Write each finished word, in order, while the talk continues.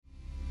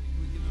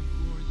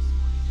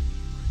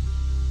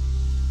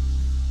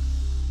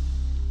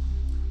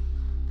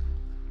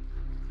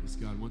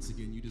God. Once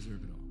again, you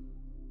deserve it all.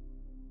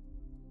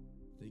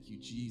 Thank you,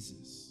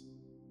 Jesus,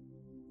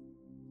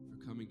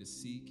 for coming to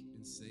seek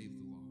and save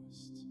the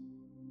lost,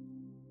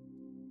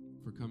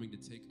 for coming to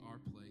take our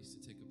place,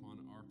 to take upon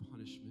our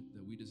punishment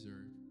that we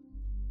deserve.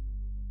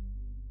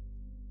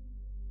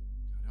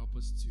 God, help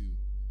us to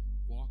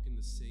walk in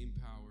the same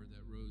power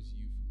that rose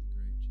you from the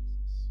grave,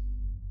 Jesus.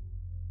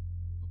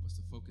 Help us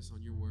to focus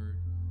on your word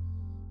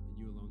and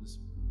you alone this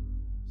morning.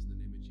 It's in the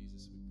name of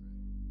Jesus we pray.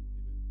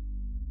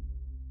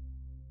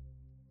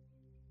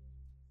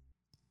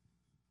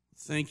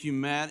 Thank you,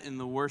 Matt and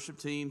the worship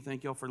team.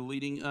 Thank y'all for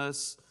leading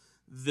us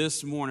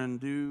this morning.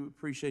 Do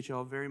appreciate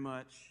y'all very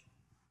much.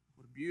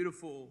 What a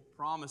beautiful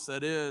promise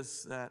that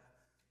is, that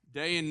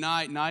day and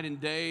night, night and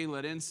day,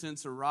 let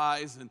incense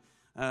arise. And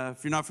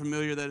if you're not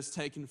familiar, that is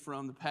taken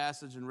from the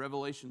passage in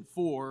Revelation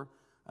 4,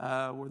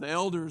 where the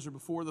elders are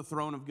before the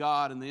throne of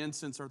God and the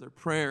incense are their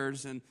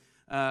prayers. And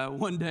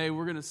one day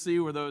we're going to see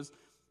where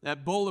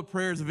that bowl of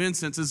prayers of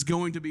incense is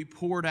going to be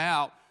poured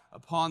out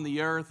upon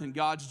the earth in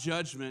God's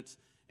judgment.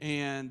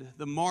 And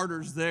the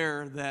martyrs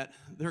there, that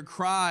their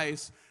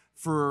cries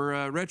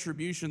for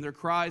retribution, their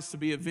cries to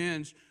be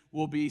avenged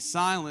will be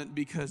silent,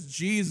 because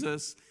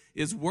Jesus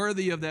is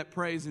worthy of that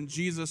praise and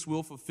Jesus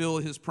will fulfill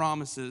his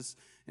promises.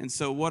 And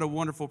so what a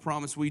wonderful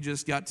promise we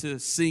just got to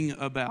sing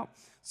about.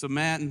 So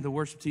Matt and the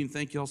worship team,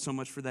 thank you all so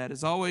much for that.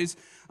 As always,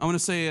 I want to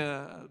say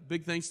a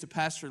big thanks to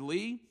Pastor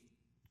Lee.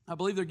 I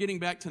believe they're getting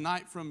back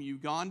tonight from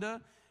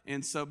Uganda,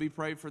 and so be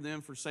prayed for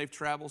them for safe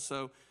travel.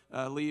 So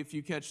Lee, if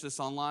you catch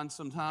this online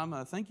sometime,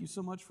 thank you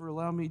so much for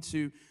allowing me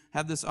to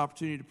have this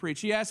opportunity to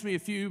preach. He asked me a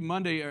few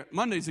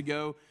Mondays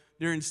ago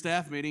during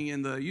staff meeting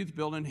in the youth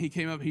building. He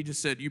came up, he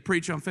just said, "You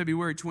preach on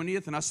February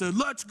 20th?" And I said,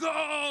 "Let's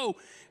go!"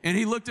 And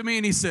he looked at me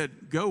and he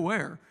said, "Go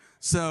where?"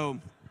 So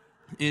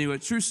anyway,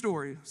 true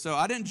story. So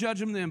I didn't judge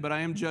him then, but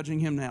I am judging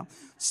him now.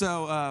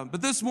 So,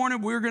 but this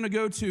morning we're going to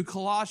go to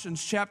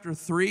Colossians chapter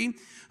 3.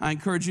 I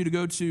encourage you to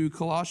go to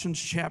Colossians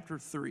chapter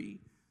 3.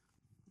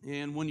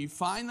 And when you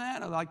find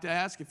that, I'd like to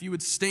ask if you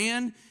would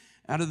stand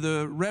out of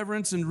the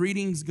reverence and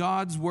readings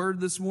God's word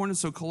this morning.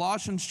 So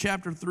Colossians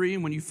chapter 3,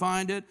 and when you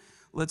find it,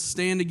 let's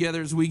stand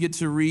together as we get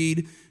to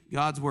read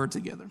God's word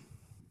together.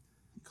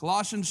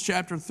 Colossians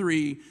chapter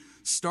 3,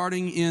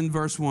 starting in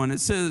verse 1. It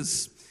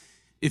says,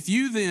 "If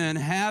you then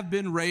have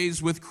been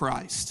raised with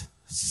Christ,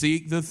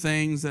 seek the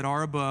things that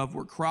are above,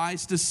 where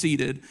Christ is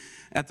seated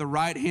at the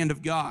right hand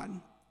of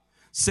God.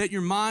 Set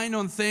your mind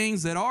on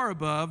things that are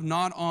above,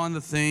 not on the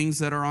things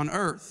that are on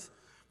earth.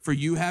 For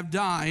you have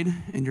died,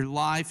 and your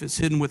life is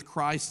hidden with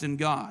Christ in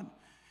God.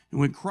 And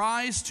when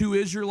Christ, who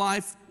is your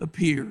life,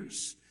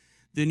 appears,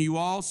 then you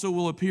also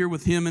will appear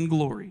with him in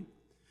glory.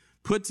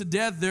 Put to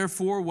death,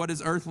 therefore, what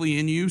is earthly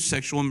in you,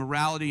 sexual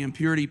immorality,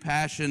 impurity,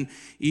 passion,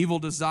 evil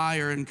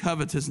desire, and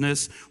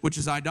covetousness, which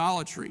is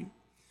idolatry.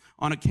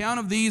 On account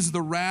of these,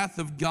 the wrath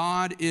of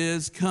God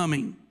is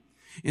coming.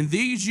 In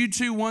these you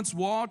too once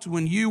walked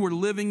when you were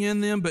living in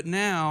them, but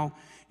now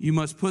you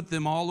must put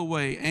them all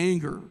away: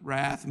 anger,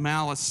 wrath,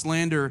 malice,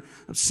 slander,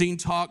 obscene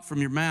talk from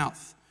your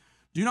mouth.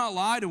 Do not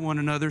lie to one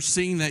another,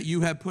 seeing that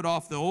you have put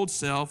off the old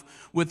self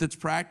with its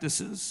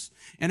practices,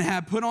 and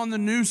have put on the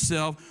new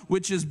self,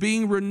 which is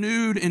being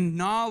renewed in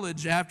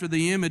knowledge after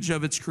the image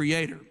of its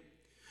creator.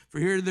 For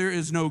here there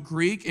is no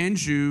Greek and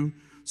Jew,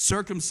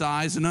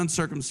 circumcised and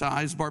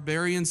uncircumcised,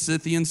 barbarian,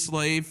 Scythian,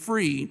 slave,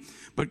 free,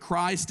 but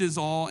Christ is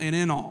all and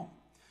in all.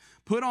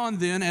 Put on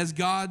then, as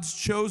God's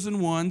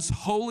chosen ones,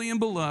 holy and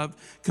beloved,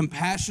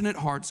 compassionate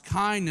hearts,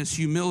 kindness,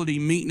 humility,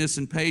 meekness,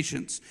 and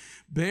patience,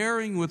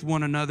 bearing with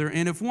one another,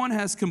 and if one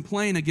has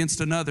complained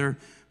against another,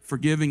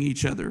 forgiving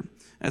each other.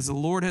 As the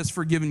Lord has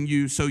forgiven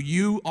you, so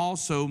you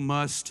also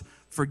must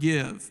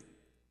forgive.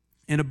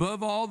 And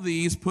above all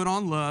these, put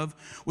on love,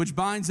 which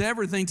binds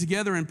everything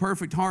together in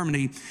perfect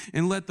harmony,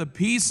 and let the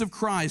peace of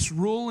Christ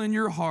rule in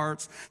your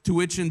hearts, to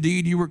which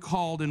indeed you were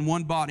called in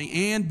one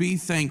body, and be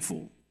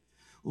thankful.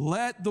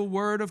 Let the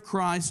word of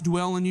Christ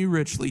dwell in you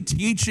richly,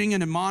 teaching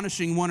and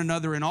admonishing one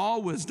another in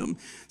all wisdom,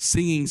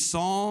 singing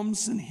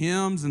psalms and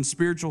hymns and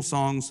spiritual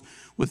songs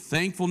with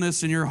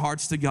thankfulness in your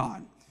hearts to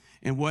God.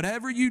 And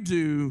whatever you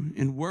do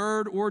in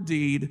word or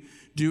deed,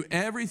 do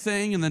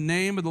everything in the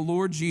name of the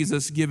Lord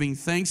Jesus, giving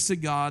thanks to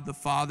God the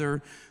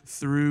Father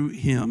through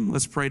him."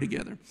 Let's pray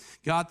together.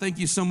 God, thank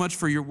you so much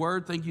for your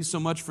word. Thank you so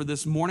much for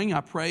this morning.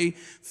 I pray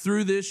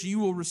through this you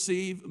will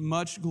receive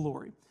much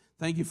glory.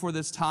 Thank you for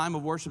this time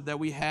of worship that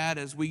we had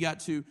as we got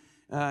to,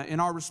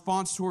 in our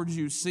response towards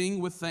you, sing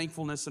with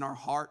thankfulness in our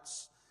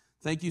hearts.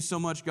 Thank you so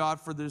much,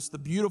 God, for the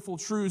beautiful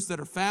truths that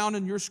are found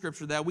in your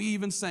scripture that we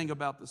even sang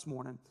about this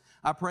morning.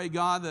 I pray,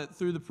 God, that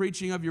through the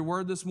preaching of your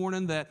word this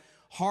morning, that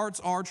hearts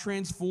are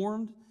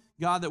transformed.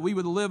 God, that we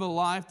would live a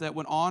life that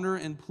would honor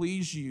and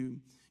please you.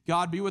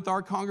 God, be with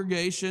our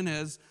congregation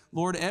as,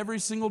 Lord, every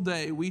single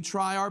day we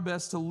try our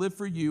best to live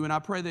for you. And I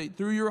pray that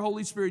through your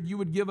Holy Spirit, you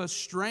would give us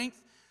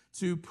strength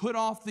to put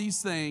off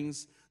these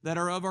things that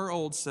are of our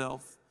old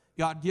self.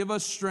 God, give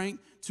us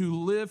strength to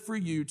live for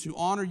you, to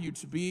honor you,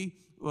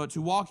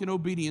 to walk in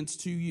obedience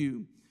to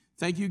you.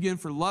 Thank you again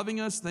for loving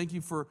us. Thank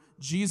you for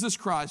Jesus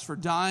Christ, for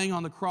dying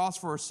on the cross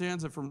for our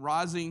sins and from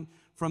rising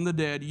from the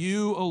dead.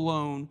 You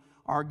alone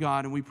are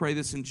God, and we pray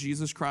this in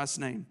Jesus Christ's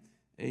name.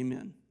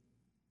 Amen.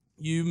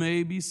 You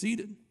may be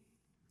seated.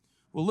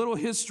 Well, a little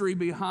history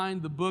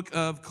behind the book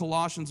of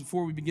Colossians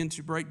before we begin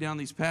to break down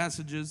these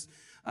passages.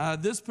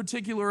 This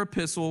particular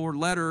epistle or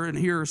letter, and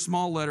here a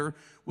small letter,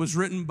 was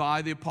written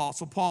by the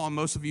Apostle Paul, and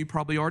most of you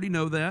probably already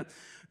know that.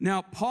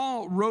 Now,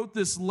 Paul wrote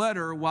this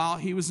letter while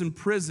he was in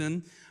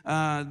prison.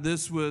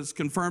 This was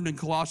confirmed in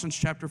Colossians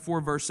chapter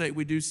 4, verse 8.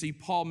 We do see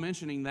Paul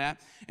mentioning that,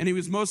 and he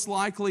was most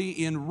likely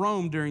in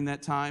Rome during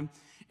that time.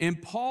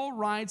 And Paul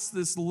writes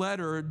this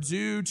letter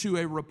due to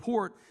a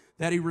report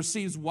that he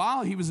receives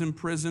while he was in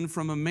prison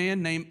from a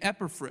man named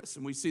Epaphras.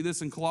 And we see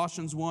this in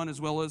Colossians 1 as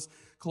well as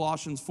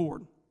Colossians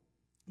 4.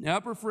 Now,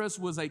 Epaphras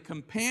was a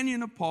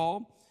companion of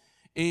Paul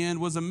and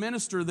was a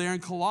minister there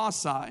in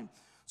Colossae.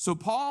 So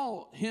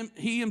Paul,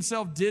 he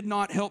himself did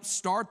not help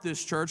start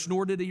this church,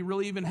 nor did he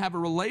really even have a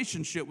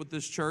relationship with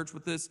this church,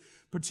 with this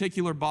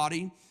particular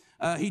body.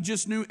 He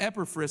just knew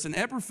Epaphras. And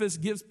Epaphras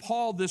gives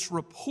Paul this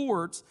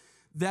report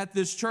that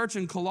this church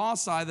in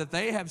Colossae, that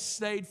they have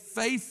stayed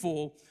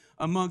faithful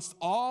amongst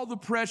all the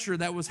pressure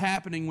that was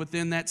happening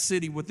within that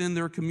city, within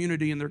their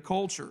community and their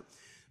culture.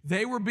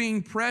 They were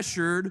being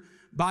pressured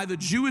by the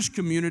Jewish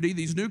community.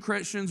 These new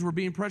Christians were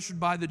being pressured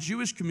by the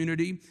Jewish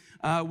community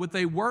with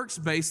a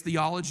works-based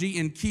theology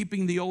in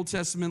keeping the Old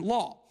Testament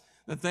law.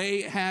 That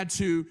they had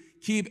to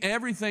keep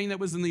everything that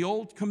was in the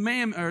Old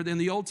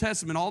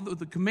Testament, all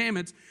the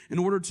commandments, in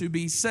order to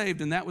be saved.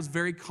 And that was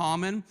very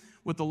common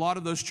with a lot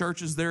of those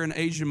churches there in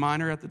Asia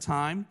Minor at the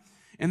time.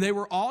 And they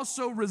were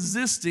also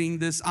resisting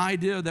this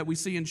idea that we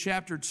see in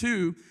chapter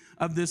 2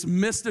 of this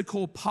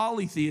mystical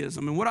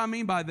polytheism. And what I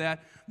mean by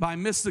that, by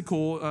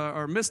mystical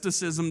or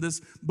mysticism,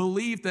 this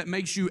belief that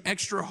makes you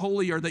extra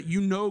holy or that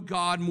you know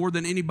God more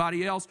than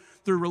anybody else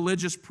through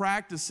religious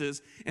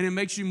practices, and it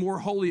makes you more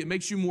holy, it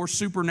makes you more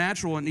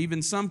supernatural in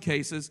even some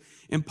cases.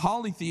 And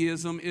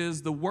polytheism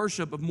is the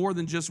worship of more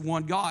than just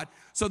one God.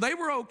 So they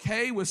were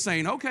okay with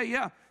saying, okay,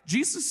 yeah,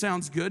 Jesus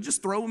sounds good.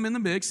 Just throw him in the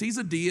mix. He's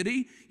a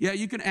deity. Yeah,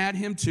 you can add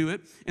him to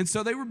it. And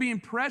so they were being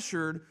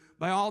pressured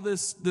by all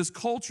this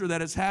culture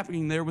that is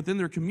happening there within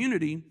their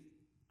community.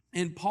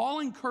 And Paul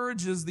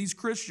encourages these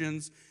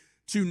Christians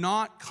to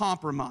not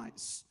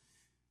compromise,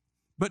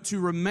 but to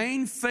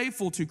remain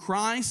faithful to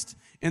Christ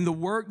and the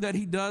work that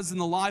he does in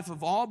the life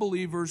of all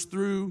believers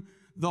through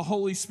the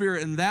Holy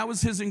Spirit. And that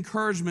was his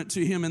encouragement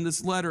to him in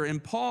this letter.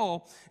 And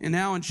Paul, and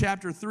now in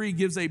chapter 3,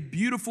 gives a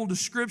beautiful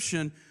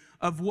description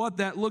of what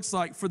that looks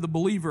like for the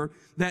believer,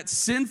 that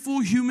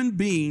sinful human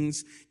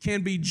beings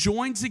can be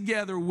joined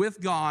together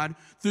with God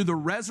through the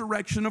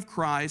resurrection of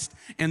Christ,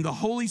 and the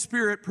Holy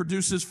Spirit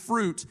produces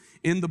fruit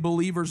in the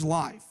believer's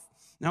life.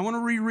 Now I want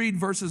to reread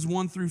verses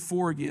 1 through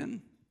 4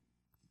 again.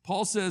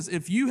 Paul says,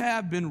 if you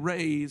have been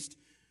raised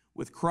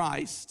with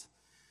Christ,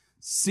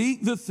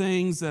 seek the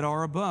things that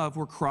are above,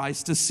 where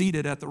Christ is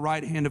seated at the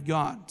right hand of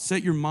God.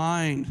 Set your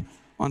mind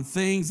on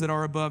things that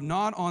are above,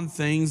 not on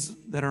things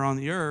that are on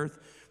the earth.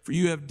 For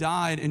you have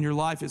died, and your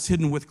life is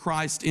hidden with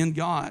Christ in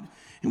God.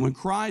 And when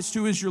Christ,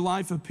 who is your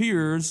life,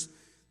 appears,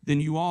 then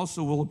you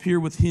also will appear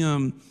with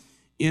him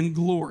in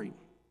glory.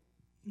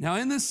 Now,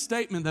 in this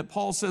statement that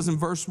Paul says in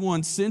verse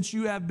 1, since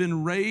you have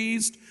been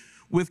raised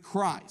with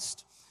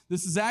Christ,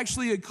 this is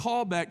actually a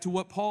callback to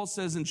what Paul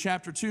says in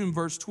chapter 2 and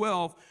verse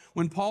 12,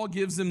 when Paul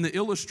gives them the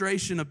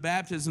illustration of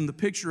baptism, the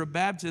picture of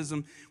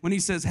baptism, when he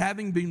says,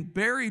 having been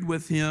buried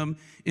with him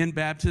in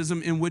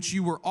baptism, in which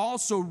you were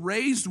also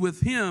raised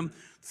with him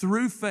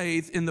through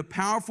faith in the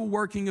powerful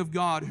working of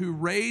God who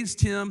raised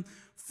him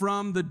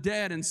from the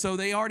dead. And so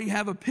they already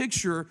have a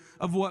picture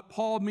of what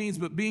Paul means,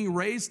 but being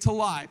raised to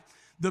life.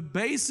 The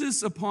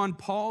basis upon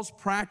Paul's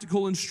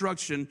practical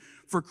instruction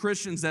for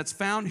Christians that's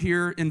found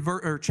here in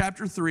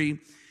chapter 3,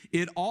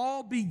 it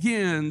all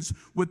begins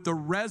with the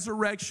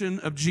resurrection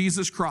of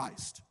Jesus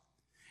Christ,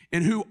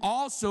 and who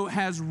also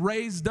has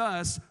raised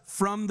us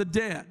from the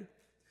dead.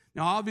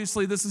 Now,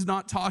 obviously, this is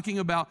not talking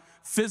about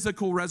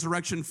physical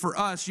resurrection for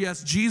us.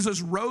 Yes, Jesus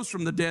rose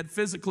from the dead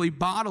physically,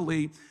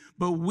 bodily,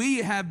 but we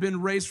have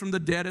been raised from the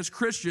dead as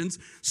Christians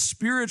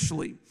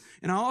spiritually.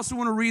 And I also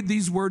want to read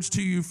these words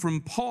to you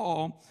from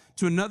Paul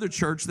to another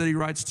church that he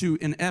writes to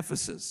in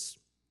Ephesus.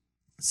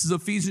 This is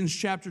Ephesians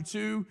chapter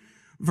 2,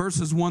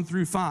 verses 1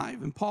 through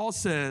 5. And Paul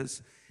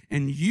says,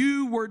 and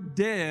you were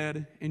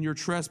dead in your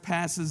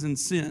trespasses and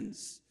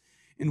sins,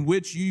 in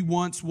which you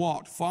once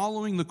walked,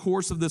 following the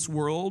course of this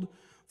world,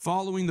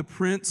 following the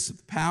prince,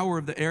 the power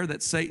of the air,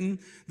 that's Satan,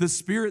 the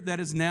spirit that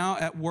is now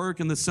at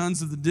work in the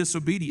sons of the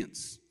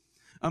disobedience,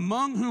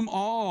 among whom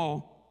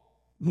all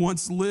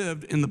once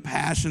lived in the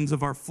passions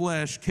of our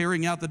flesh,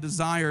 carrying out the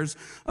desires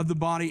of the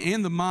body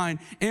and the mind,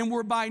 and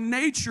were by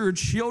nature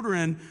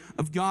children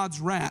of God's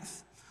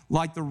wrath,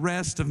 like the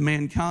rest of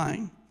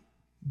mankind.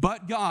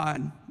 But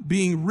God,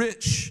 being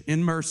rich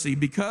in mercy,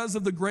 because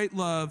of the great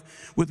love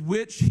with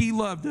which he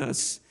loved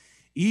us,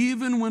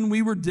 even when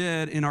we were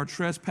dead in our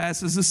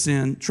trespasses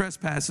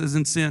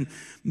and sin,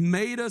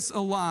 made us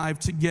alive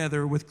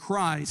together with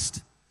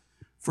Christ.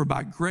 for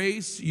by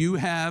grace you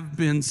have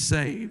been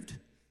saved.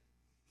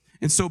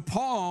 And so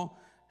Paul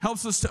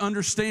helps us to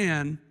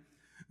understand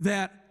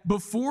that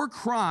before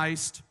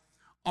Christ,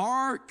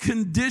 our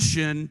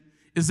condition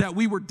is that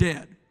we were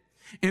dead.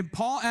 And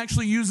Paul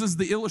actually uses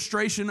the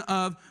illustration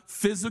of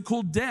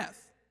physical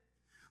death.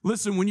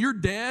 Listen, when you're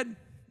dead,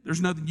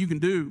 there's nothing you can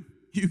do.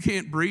 You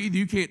can't breathe,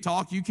 you can't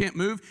talk, you can't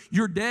move,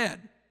 you're dead.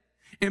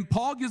 And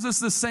Paul gives us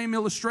the same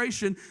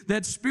illustration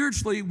that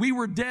spiritually we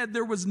were dead.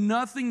 There was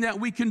nothing that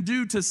we can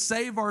do to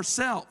save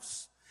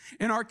ourselves.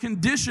 And our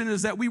condition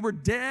is that we were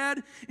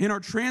dead in our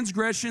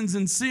transgressions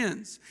and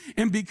sins.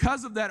 And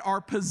because of that,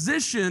 our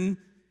position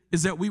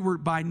is that we were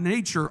by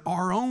nature,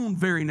 our own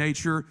very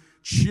nature,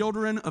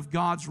 children of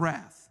God's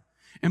wrath.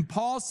 And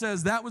Paul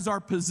says that was our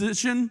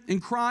position in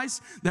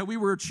Christ, that we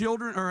were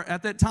children, or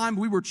at that time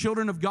we were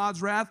children of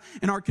God's wrath,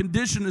 and our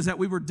condition is that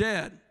we were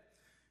dead.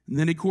 And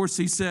then, of course,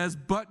 he says,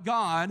 but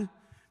God,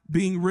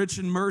 being rich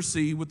in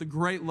mercy with the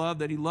great love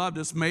that he loved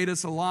us, made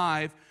us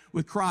alive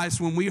with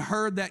Christ. When we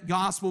heard that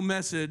gospel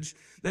message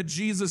that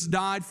Jesus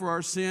died for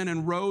our sin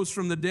and rose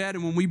from the dead,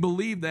 and when we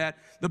believe that,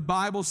 the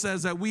Bible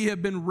says that we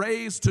have been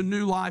raised to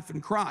new life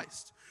in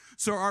Christ.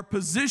 So our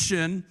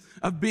position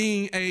of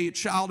being a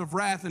child of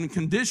wrath and a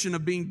condition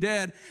of being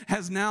dead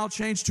has now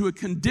changed to a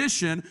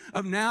condition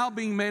of now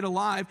being made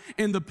alive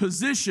in the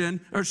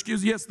position,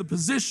 the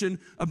position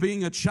of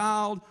being a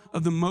child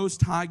of the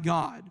Most High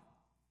God.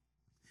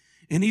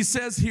 And he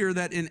says here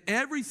that in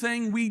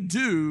everything we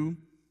do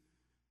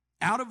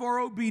out of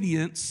our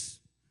obedience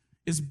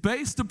is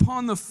based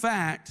upon the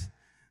fact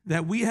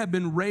that we have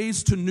been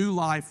raised to new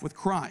life with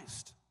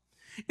Christ.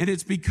 And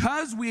it's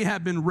because we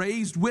have been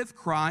raised with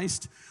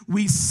Christ,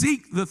 we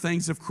seek the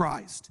things of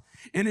Christ.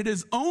 And it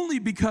is only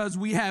because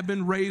we have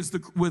been raised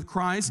with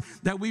Christ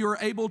that we are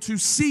able to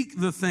seek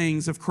the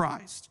things of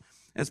Christ.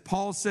 As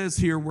Paul says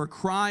here, where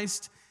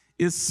Christ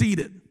is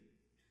seated,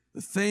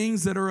 the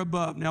things that are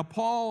above. Now,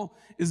 Paul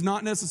is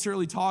not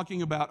necessarily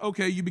talking about,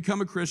 okay, you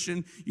become a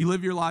Christian, you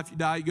live your life, you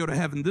die, you go to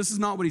heaven. This is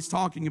not what he's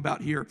talking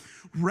about here.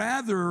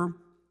 Rather,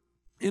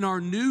 in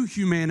our new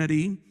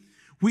humanity,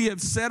 we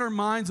have set our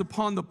minds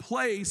upon the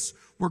place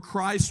where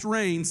Christ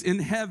reigns in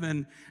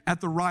heaven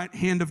at the right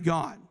hand of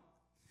God.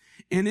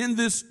 And in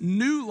this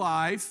new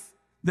life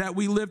that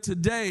we live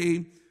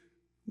today,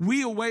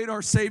 we await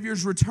our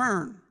Savior's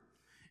return.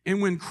 And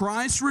when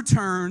Christ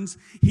returns,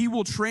 he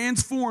will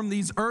transform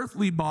these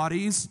earthly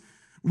bodies,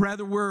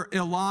 whether we're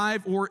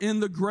alive or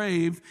in the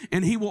grave,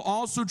 and he will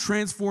also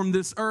transform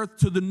this earth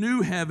to the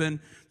new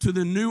heaven, to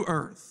the new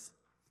earth.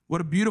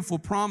 What a beautiful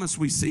promise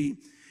we see.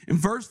 And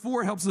verse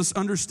 4 helps us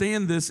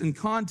understand this in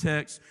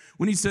context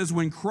when he says,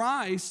 when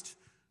Christ,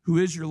 who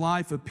is your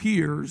life,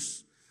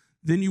 appears,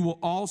 then you will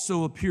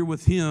also appear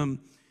with him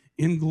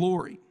in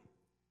glory.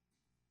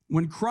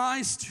 When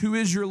Christ, who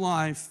is your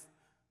life,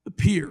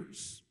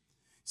 appears.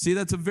 See,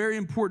 that's a very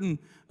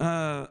important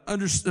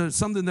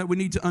something that we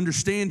need to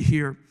understand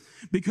here.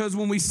 Because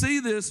when we see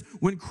this,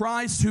 when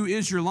Christ, who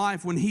is your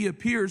life, when he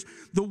appears,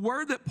 the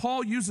word that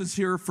Paul uses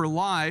here for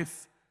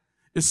life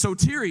is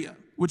soteria,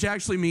 which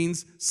actually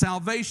means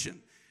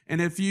salvation.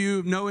 And if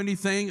you know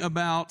anything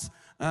about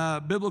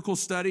biblical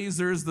studies,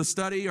 there's the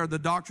study or the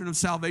doctrine of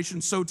salvation,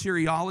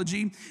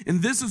 soteriology.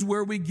 And this is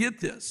where we get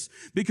this.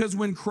 Because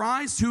when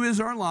Christ, who is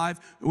our life,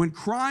 when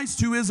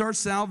Christ, who is our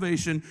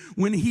salvation,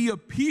 when he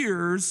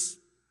appears,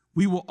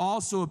 we will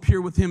also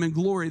appear with him in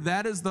glory.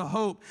 That is the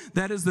hope.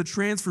 That is the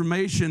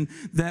transformation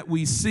that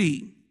we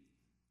see.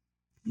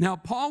 Now,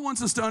 Paul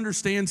wants us to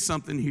understand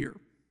something here.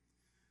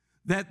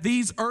 That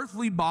these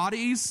earthly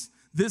bodies,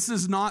 this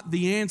is not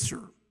the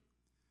answer.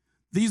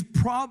 These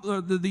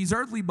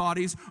earthly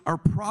bodies are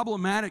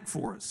problematic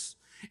for us.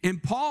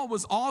 And Paul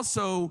was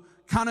also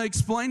kind of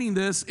explaining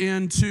this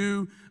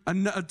to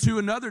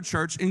another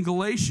church in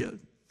Galatia.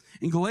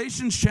 In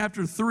Galatians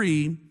chapter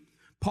 3,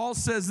 Paul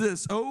says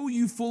this, "O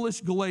you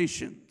foolish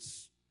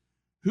Galatians,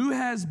 who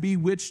has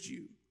bewitched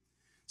you?"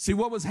 See,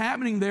 what was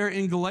happening there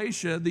in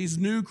Galatia, these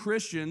new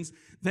Christians,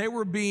 they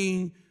were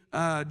being,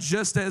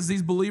 just as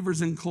these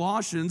believers in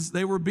Colossians,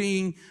 they were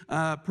being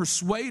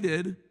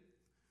persuaded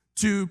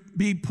to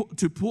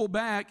pull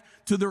back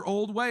to their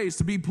old ways,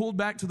 to be pulled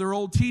back to their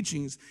old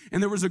teachings.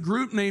 And there was a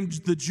group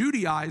named the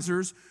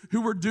Judaizers who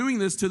were doing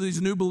this to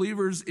these new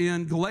believers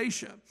in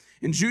Galatia.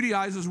 And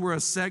Judaizers were a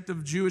sect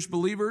of Jewish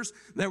believers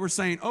that were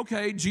saying,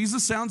 okay,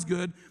 Jesus sounds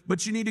good,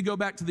 but you need to go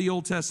back to the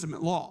Old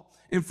Testament law.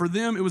 And for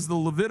them, it was the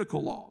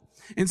Levitical law.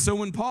 And so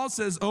when Paul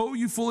says, "Oh,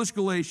 you foolish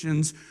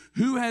Galatians,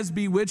 who has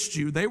bewitched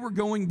you?" They were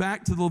going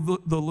back to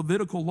the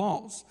Levitical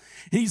laws.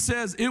 And he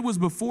says, "It was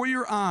before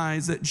your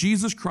eyes that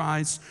Jesus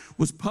Christ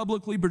was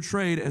publicly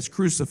betrayed as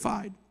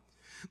crucified.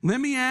 Let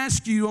me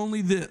ask you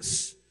only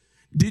this.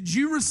 Did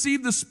you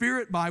receive the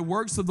Spirit by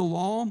works of the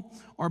law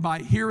or by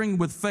hearing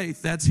with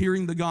faith?" That's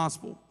hearing the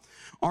gospel.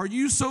 "Are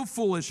you so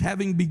foolish,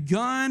 having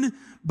begun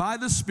by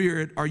the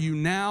Spirit, are you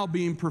now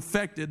being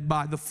perfected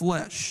by the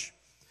flesh?"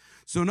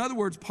 So in other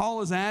words,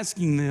 Paul is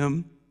asking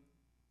them,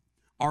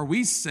 are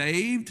we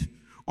saved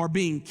or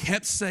being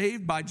kept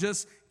saved by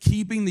just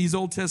keeping these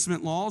Old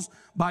Testament laws,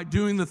 by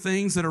doing the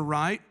things that are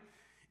right?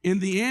 And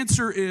the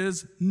answer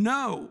is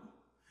no,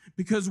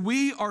 because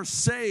we are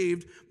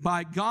saved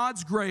by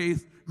God's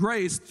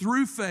grace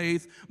through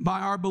faith by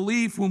our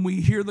belief when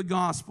we hear the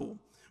gospel,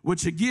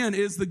 which again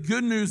is the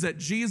good news that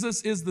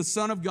Jesus is the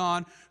Son of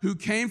God who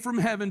came from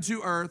heaven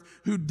to earth,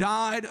 who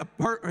died,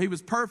 he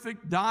was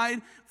perfect,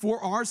 died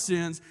for our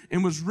sins,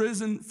 and was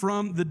risen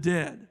from the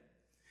dead.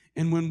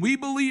 And when we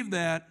believe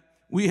that,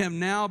 we have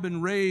now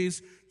been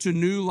raised to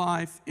new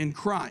life in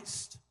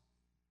Christ.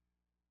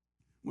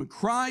 When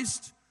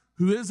Christ,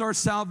 who is our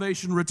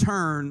salvation,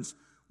 returns,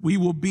 we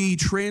will be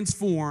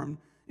transformed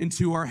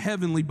into our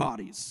heavenly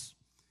bodies.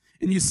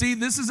 And you see,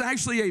 this is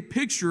actually a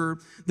picture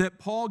that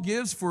Paul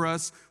gives for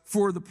us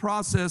for the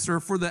process or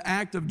for the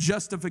act of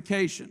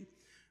justification.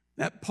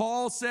 That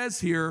Paul says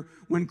here,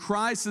 when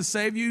Christ has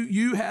saved you,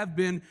 you have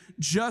been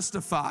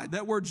justified.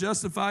 That word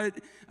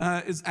justified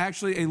is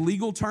actually a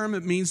legal term.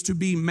 It means to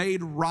be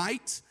made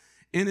right.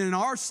 And in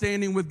our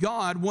standing with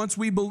God, once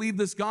we believe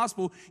this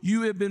gospel,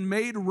 you have been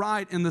made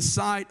right in the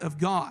sight of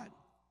God.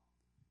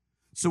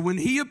 So when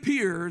he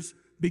appears,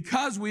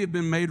 because we have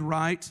been made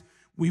right,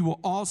 we will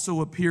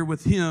also appear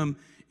with him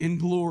in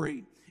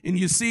glory. And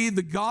you see,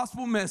 the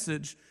gospel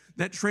message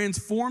that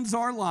transforms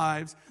our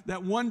lives,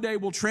 that one day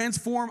will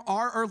transform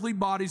our earthly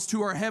bodies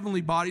to our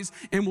heavenly bodies,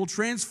 and will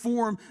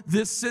transform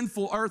this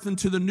sinful earth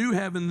into the new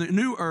heaven, the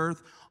new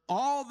earth,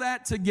 all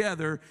that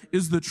together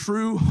is the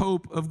true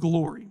hope of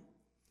glory.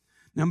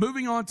 Now,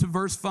 moving on to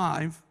verse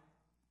 5,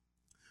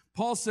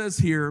 Paul says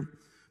here,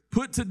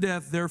 "Put to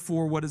death,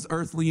 therefore, what is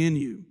earthly in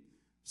you,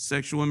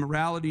 sexual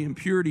immorality,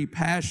 impurity,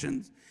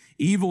 passions,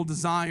 evil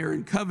desire,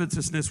 and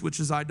covetousness, which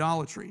is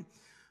idolatry.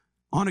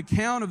 On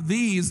account of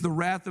these, the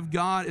wrath of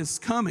God is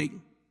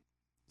coming."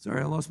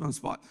 Sorry, I lost my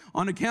spot.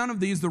 "On account of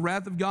these, the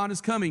wrath of God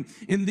is coming.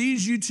 In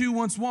these you too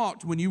once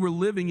walked when you were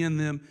living in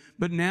them,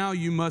 but now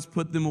you must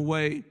put them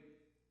away.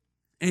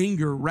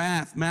 Anger,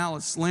 wrath,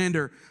 malice,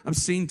 slander,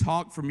 obscene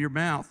talk from your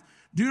mouth.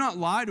 Do not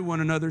lie to one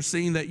another,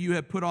 seeing that you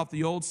have put off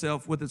the old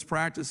self with its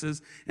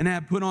practices and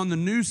have put on the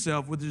new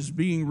self, which is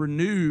being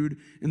renewed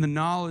in the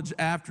knowledge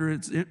after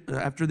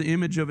the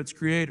image of its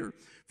creator.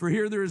 For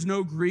here there is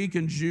no Greek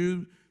and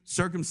Jew,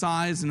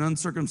 circumcised and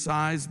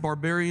uncircumcised,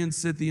 barbarian,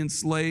 Scythian,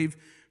 slave,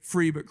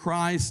 free, but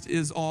Christ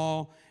is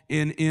all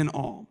and in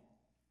all."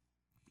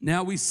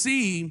 Now we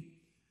see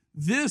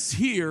this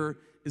here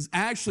is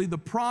actually the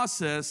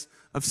process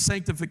of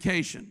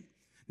sanctification.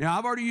 Now,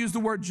 I've already used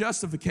the word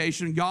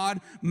justification,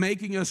 God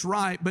making us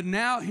right, but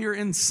now here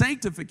in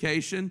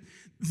sanctification,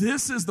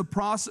 this is the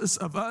process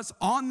of us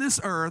on this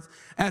earth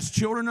as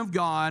children of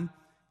God.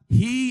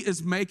 He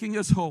is making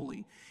us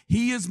holy.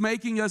 He is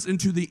making us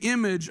into the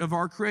image of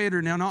our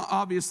Creator. Now, not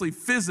obviously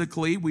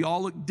physically, we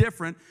all look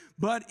different,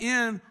 but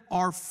in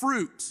our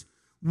fruit,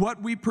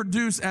 what we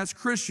produce as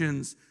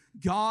Christians,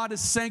 God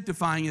is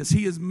sanctifying us.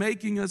 He is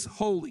making us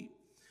holy.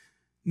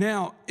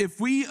 Now, if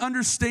we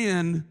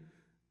understand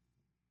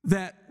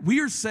that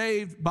we are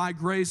saved by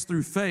grace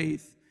through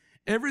faith,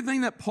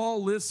 everything that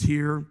Paul lists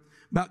here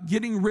about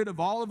getting rid of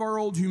all of our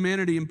old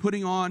humanity and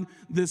putting on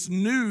this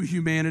new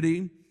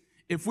humanity,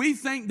 if we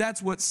think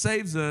that's what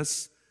saves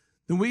us,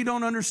 then we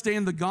don't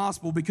understand the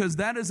gospel, because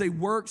that is a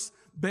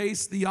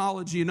works-based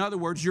theology. In other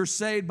words, you're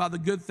saved by the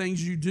good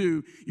things you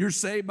do. You're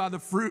saved by the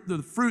fruit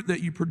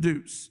that you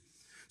produce.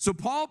 So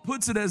Paul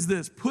puts it as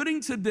this: putting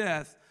to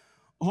death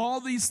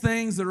all these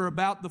things that are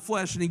about the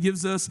flesh, and he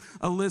gives us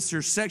a list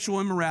here: sexual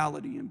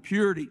immorality,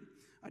 impurity,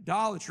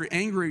 idolatry,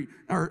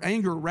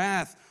 anger,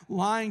 wrath,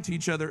 lying to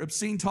each other,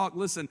 obscene talk.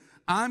 Listen,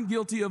 I'm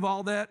guilty of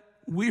all that.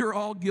 We are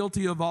all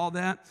guilty of all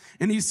that.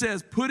 And he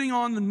says, putting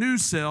on the new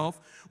self,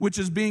 which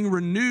is being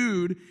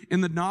renewed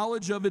in the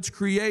knowledge of its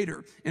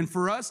creator. And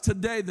for us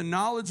today, the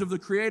knowledge of the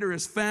creator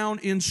is found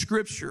in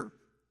Scripture.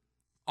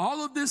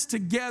 All of this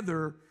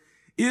together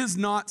is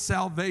not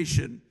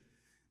salvation,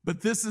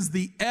 but this is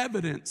the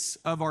evidence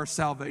of our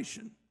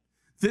salvation.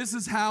 This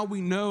is how we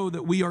know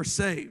that we are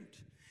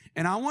saved.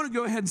 And I want to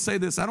go ahead and say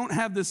this. I don't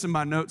have this in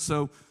my notes,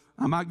 so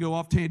I might go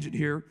off tangent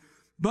here.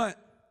 But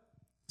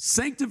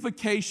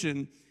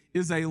sanctification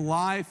is a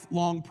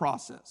lifelong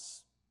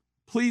process.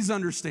 Please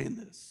understand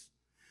this.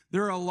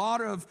 There are a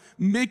lot of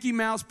Mickey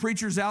Mouse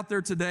preachers out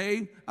there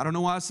today. I don't know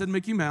why I said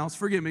Mickey Mouse,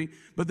 forgive me.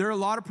 But there are a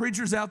lot of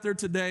preachers out there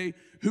today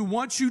who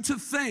want you to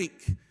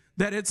think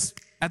that it's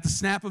at the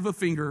snap of a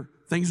finger,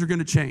 things are going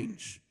to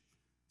change.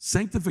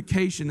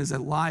 Sanctification is a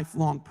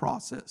lifelong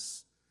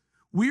process.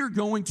 We are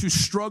going to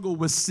struggle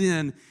with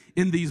sin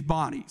in these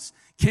bodies.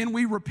 Can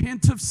we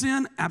repent of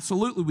sin?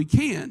 Absolutely, we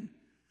can.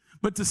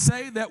 But to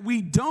say that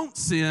we don't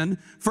sin,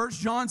 1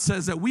 John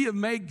says that we have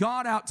made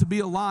God out to be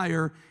a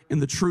liar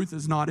and the truth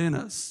is not in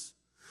us.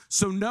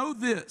 So know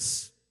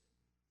this: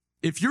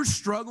 if you're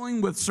struggling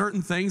with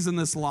certain things in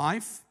this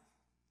life,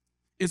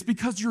 it's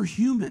because you're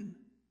human.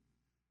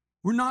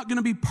 We're not going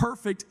to be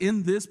perfect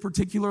in this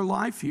particular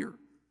life here.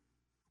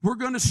 We're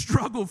going to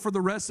struggle for the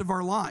rest of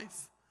our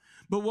life.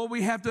 But what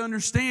we have to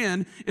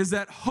understand is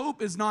that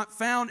hope is not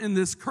found in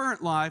this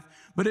current life,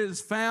 but it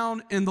is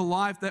found in the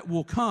life that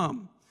will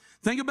come.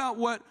 Think about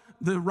what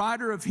the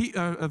writer of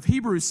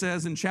Hebrews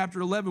says in chapter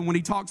 11 when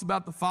he talks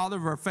about the father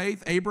of our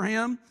faith,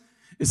 Abraham.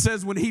 It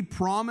says when he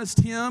promised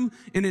him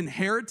an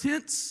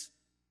inheritance,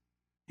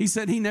 he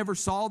said he never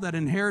saw that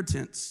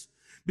inheritance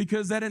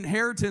because that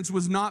inheritance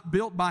was not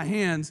built by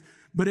hands,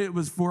 but it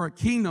was for a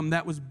kingdom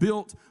that was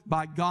built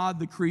by God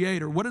the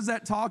Creator. What is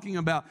that talking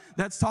about?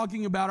 That's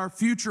talking about our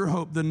future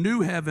hope, the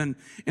new heaven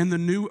and the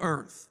new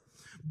earth.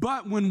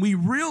 But when we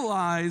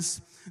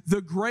realize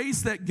the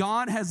grace that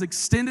God has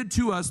extended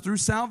to us through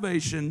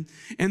salvation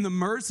and the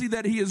mercy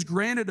that He has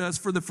granted us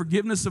for the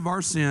forgiveness of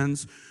our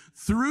sins,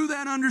 through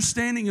that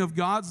understanding of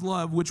God's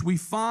love, which we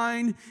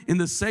find in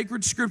the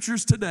sacred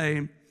scriptures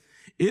today,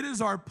 it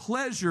is our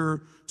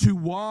pleasure to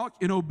walk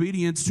in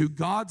obedience to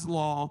God's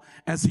law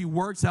as He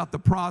works out the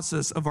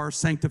process of our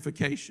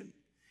sanctification.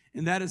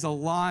 And that is a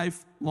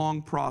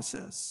lifelong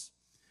process.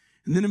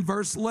 And then in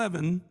verse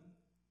 11,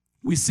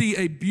 we see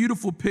a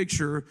beautiful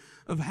picture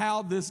of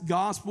how this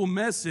gospel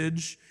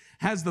message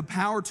has the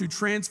power to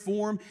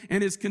transform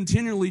and is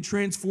continually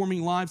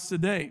transforming lives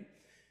today.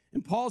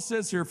 And Paul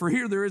says here, for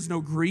here there is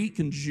no Greek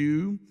and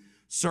Jew,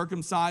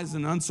 circumcised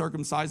and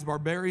uncircumcised,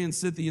 barbarian,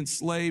 Scythian,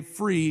 slave,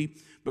 free,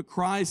 but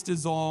Christ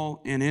is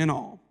all and in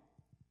all.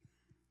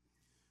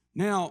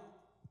 Now,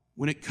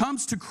 when it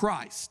comes to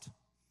Christ,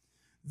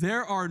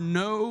 there are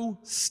no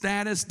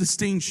status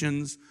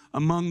distinctions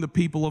among the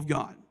people of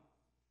God.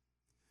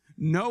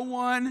 No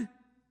one,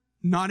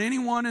 not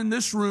anyone in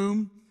this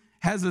room,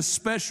 has a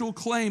special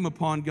claim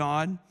upon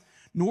God,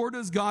 nor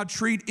does God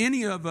treat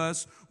any of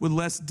us with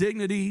less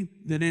dignity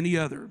than any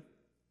other.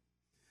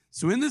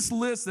 So in this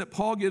list that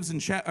Paul gives in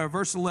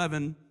verse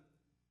 11,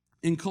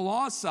 in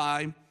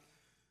Colossae,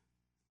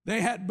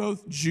 they had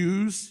both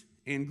Jews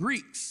and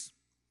Greeks.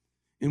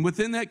 And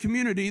within that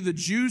community, the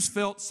Jews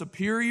felt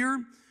superior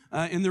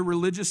in their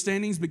religious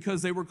standings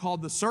because they were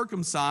called the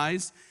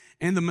circumcised,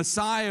 and the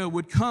Messiah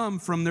would come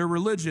from their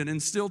religion.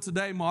 And still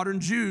today,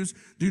 modern Jews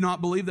do not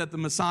believe that the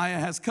Messiah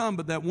has come,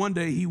 but that one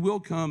day He will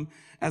come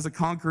as a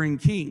conquering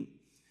king.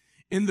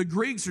 In the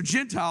Greeks or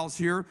Gentiles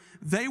here,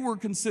 they were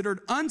considered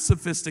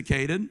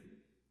unsophisticated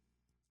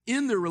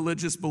in their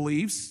religious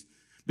beliefs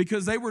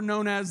because they were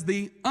known as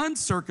the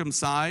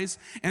uncircumcised,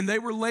 and they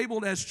were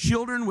labeled as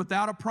children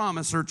without a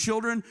promise or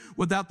children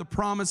without the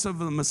promise of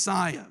the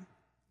Messiah.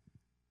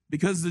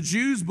 Because the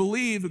Jews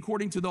believed,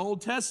 according to the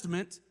Old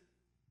Testament,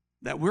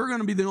 that we're going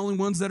to be the only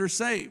ones that are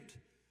saved.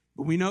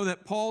 But we know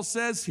that Paul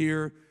says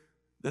here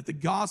that the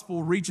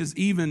gospel reaches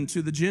even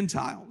to the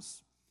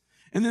Gentiles.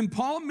 And then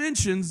Paul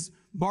mentions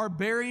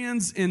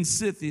barbarians and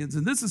Scythians,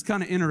 and this is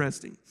kind of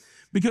interesting.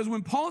 Because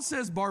when Paul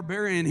says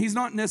barbarian, he's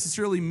not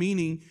necessarily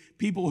meaning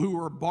people who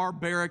are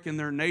barbaric in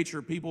their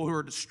nature, people who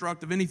are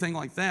destructive, anything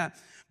like that.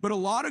 But a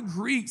lot of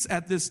Greeks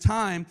at this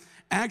time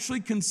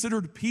actually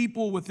considered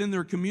people within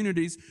their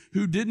communities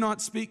who did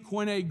not speak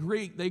Koine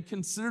Greek, they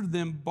considered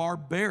them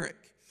barbaric.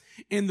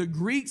 And the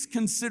Greeks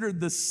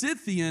considered the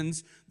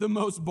Scythians the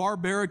most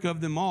barbaric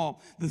of them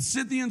all. The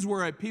Scythians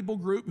were a people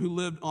group who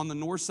lived on the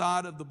north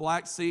side of the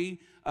Black Sea.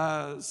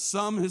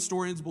 Some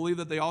historians believe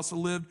that they also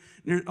lived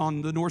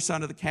on the north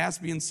side of the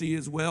Caspian Sea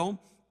as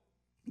well.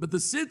 But the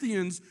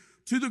Scythians,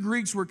 to the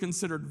Greeks, were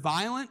considered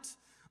violent,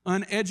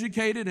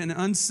 uneducated, and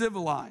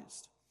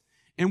uncivilized.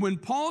 And when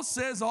Paul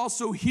says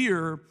also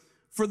here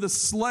for the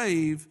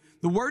slave,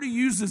 the word he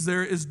uses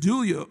there is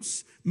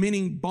doulos,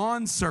 meaning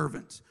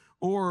bondservant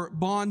or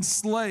bond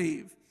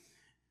slave.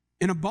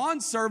 And a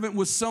bondservant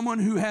was someone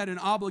who had an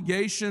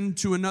obligation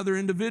to another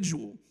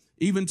individual,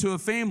 even to a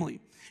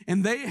family.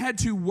 And they had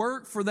to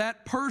work for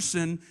that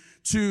person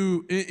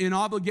in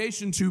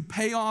obligation to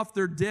pay off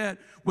their debt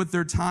with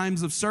their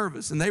times of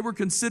service. And they were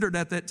considered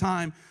at that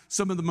time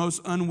some of the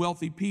most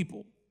unwealthy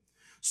people.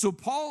 So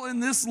Paul in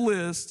this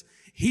list,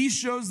 he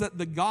shows that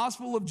the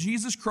gospel of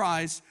Jesus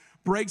Christ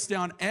breaks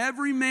down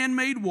every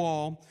man-made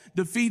wall,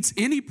 defeats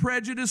any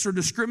prejudice or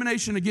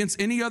discrimination against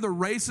any other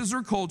races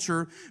or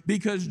culture,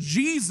 because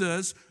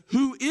Jesus,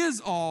 who is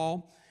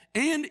all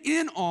and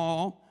in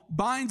all,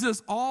 binds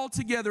us all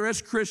together as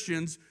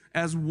Christians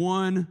as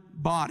one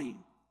body.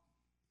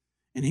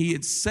 And He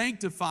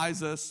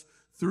sanctifies us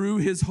through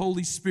His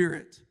Holy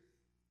Spirit.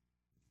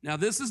 Now,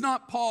 this is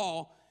not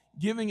Paul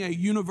giving a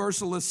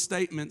universalist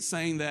statement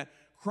saying that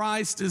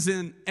Christ is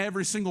in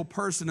every single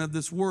person of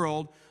this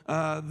world,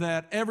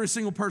 that every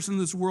single person in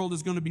this world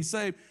is going to be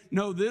saved.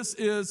 No,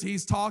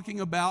 he's talking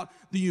about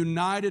the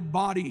united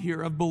body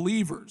here of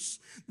believers,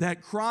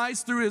 that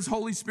Christ through His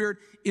Holy Spirit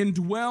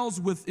indwells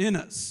within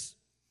us.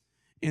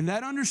 And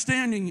that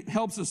understanding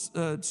helps us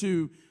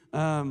to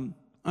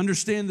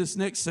understand this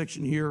next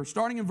section here,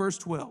 starting in verse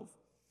 12.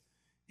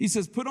 He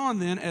says, "Put on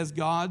then as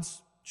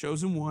God's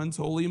chosen ones,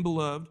 holy and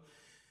beloved,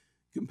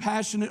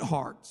 compassionate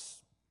hearts,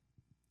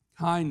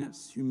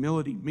 kindness,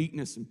 humility,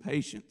 meekness, and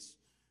patience,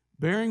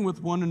 bearing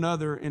with one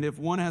another, and if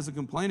one has a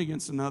complaint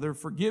against another,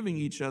 forgiving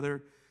each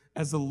other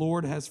as the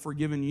Lord has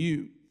forgiven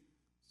you.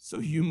 So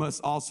you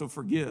must also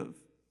forgive.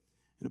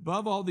 And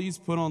above all these,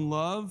 put on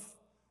love,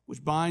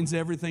 which binds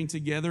everything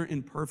together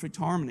in perfect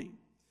harmony.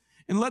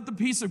 And let the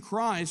peace of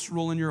Christ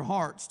rule in your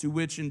hearts, to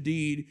which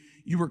indeed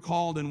you were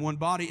called in one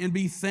body, and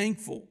be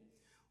thankful.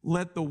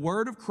 Let the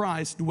word of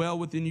Christ dwell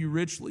within you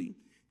richly,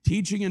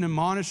 teaching and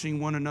admonishing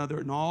one another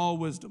in all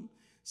wisdom,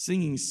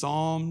 singing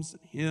psalms,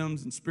 and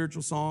hymns, and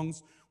spiritual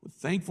songs with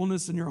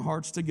thankfulness in your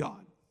hearts to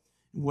God.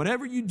 And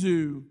whatever you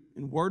do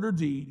in word or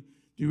deed,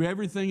 do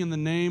everything in the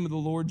name of the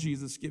Lord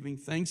Jesus, giving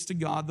thanks to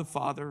God the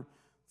Father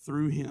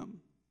through him.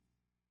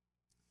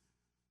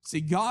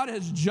 See, God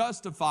has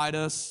justified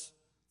us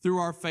through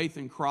our faith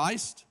in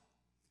Christ,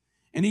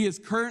 and he is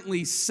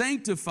currently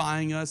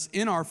sanctifying us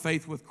in our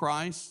faith with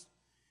Christ,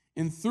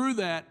 and through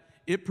that,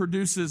 it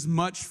produces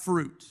much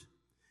fruit.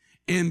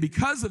 And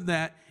because of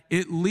that,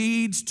 it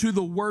leads to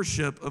the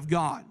worship of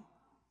God.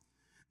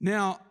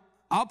 Now,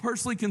 I'll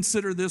personally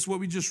consider this, what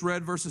we just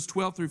read, verses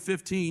 12 through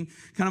 15,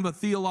 kind of a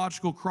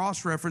theological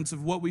cross-reference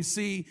of what we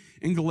see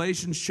in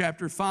Galatians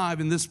chapter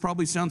 5, and this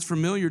probably sounds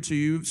familiar to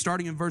you.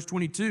 Starting in verse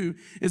 22,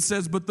 it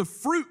says, "But the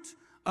fruit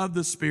of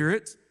the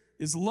Spirit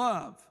is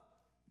love,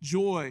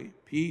 joy,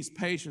 peace,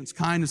 patience,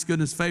 kindness,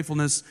 goodness,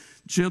 faithfulness,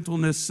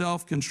 gentleness,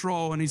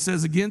 self-control." And he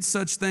says, "Against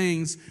such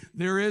things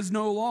there is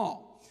no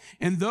law.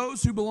 And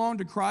those who belong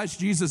to Christ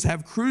Jesus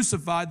have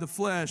crucified the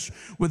flesh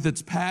with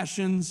its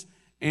passions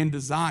and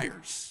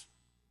desires."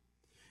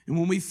 And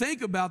when we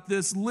think about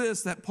this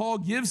list that Paul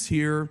gives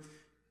here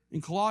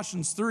in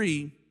Colossians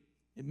 3,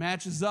 it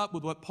matches up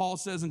with what Paul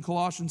says in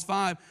Colossians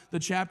 5, the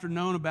chapter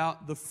known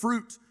about the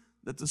fruit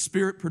that the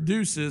Spirit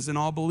produces in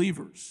all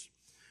believers.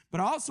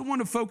 But I also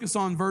want to focus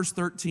on verse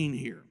 13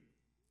 here.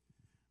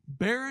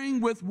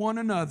 "Bearing with one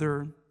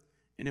another,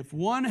 and if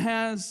one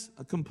has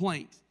a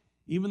complaint,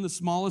 even the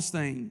smallest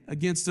thing,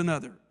 against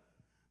another,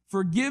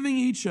 forgiving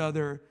each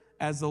other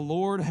as the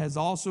Lord has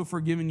also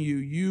forgiven you,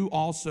 you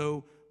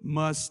also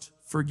must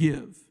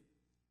forgive."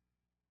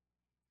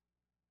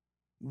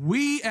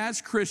 We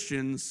as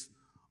Christians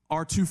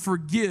are to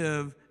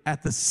forgive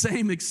at the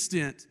same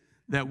extent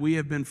that we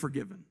have been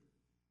forgiven.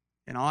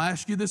 And I'll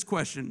ask you this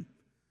question: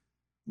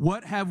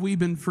 what have we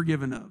been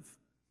forgiven of?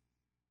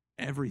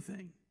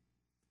 Everything.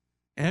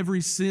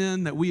 Every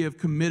sin that we have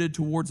committed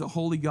towards a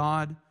holy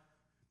God,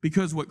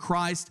 because what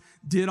Christ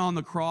did on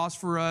the cross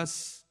for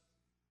us,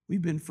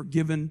 we've been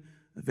forgiven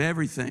of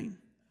everything.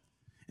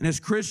 And as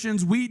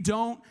Christians, we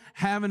don't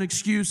have an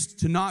excuse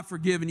to not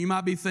forgive. And you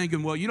might be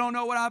thinking, well, you don't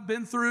know what I've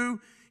been through.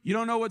 You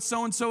don't know what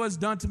so-and-so has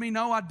done to me.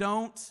 No, I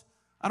don't.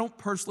 I don't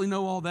personally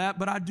know all that,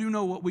 but I do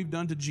know what we've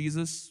done to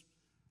Jesus.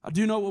 I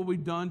do know what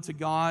we've done to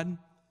God.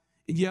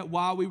 And yet,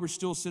 while we were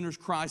still sinners,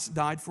 Christ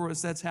died for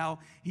us. That's how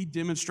he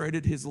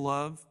demonstrated his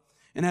love.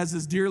 And as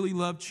his dearly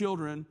loved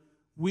children,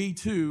 we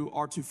too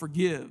are to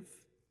forgive.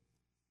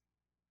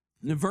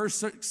 And in verse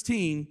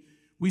 16,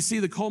 we see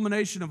the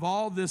culmination of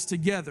all this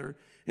together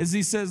as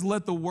he says,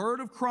 "Let the word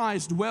of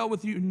Christ dwell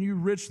with you and you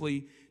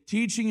richly,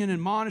 teaching and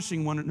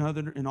admonishing one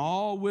another in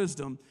all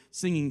wisdom,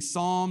 singing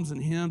psalms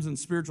and hymns and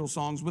spiritual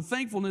songs with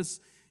thankfulness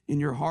in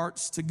your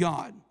hearts to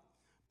God."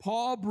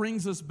 Paul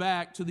brings us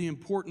back to the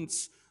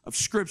importance of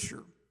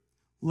Scripture.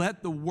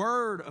 Let the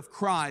word of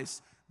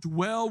Christ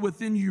dwell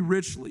within you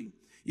richly.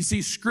 You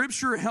see,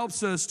 Scripture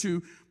helps us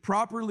to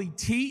properly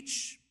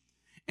teach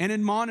and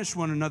admonish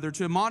one another.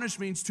 To admonish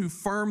means to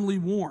firmly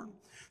warn.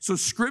 So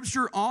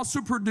Scripture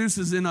also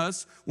produces in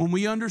us, when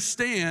we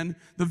understand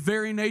the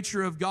very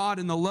nature of God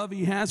and the love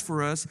he has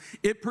for us,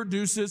 it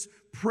produces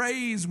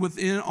praise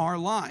within our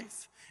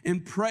life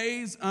and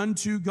praise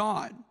unto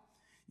God.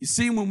 You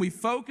see, when we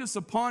focus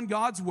upon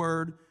God's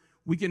word,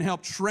 we can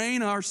help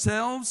train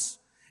ourselves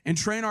and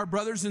train our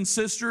brothers and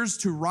sisters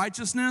to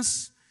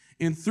righteousness,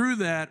 and through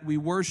that, we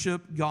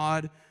worship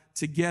God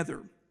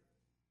together.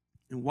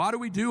 And why do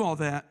we do all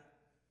that?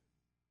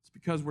 It's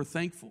because we're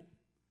thankful.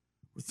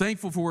 We're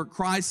thankful for what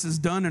Christ has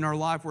done in our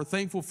life. We're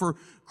thankful for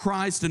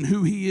Christ and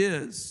who he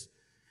is.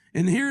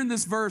 And here in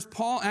this verse,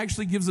 Paul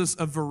actually gives us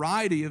a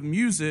variety of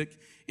music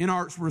in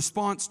our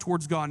response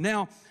towards God.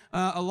 Now,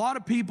 a lot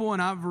of people,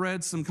 and I've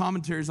read some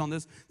commentaries on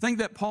this, think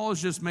that Paul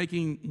is just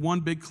making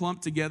one big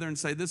clump together and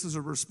say this is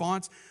a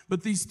response.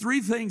 But these three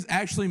things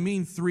actually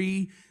mean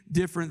three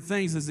different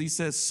things, as he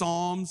says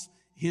psalms,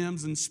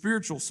 hymns, and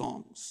spiritual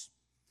songs.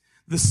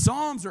 The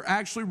psalms are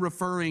actually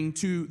referring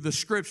to the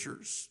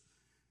scriptures.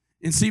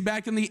 And see,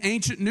 back in the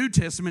ancient New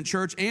Testament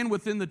church and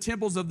within the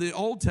temples of the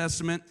Old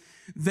Testament,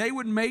 they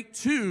would make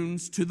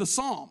tunes to the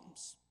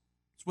psalms.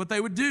 That's what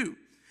they would do.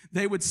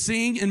 They would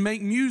sing and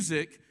make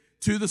music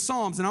to the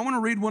psalms. And I want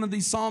to read one of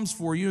these psalms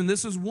for you, and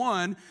this is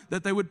one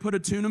that they would put a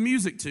tune of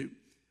music to.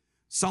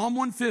 Psalm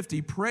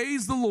 150,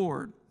 "Praise the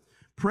Lord.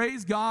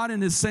 Praise God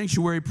in his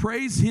sanctuary.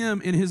 Praise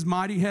him in his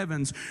mighty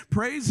heavens.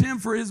 Praise him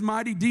for his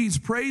mighty deeds.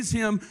 Praise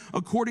him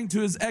according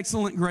to his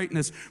excellent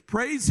greatness.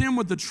 Praise him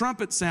with the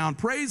trumpet sound.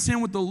 Praise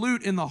him with the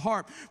lute and the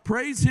harp.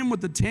 Praise him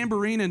with the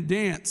tambourine and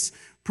dance.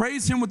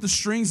 Praise him with the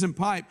strings and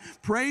pipe.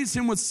 Praise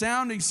him with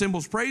sounding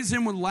cymbals. Praise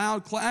him with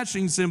loud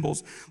clashing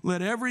cymbals.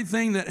 Let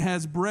everything that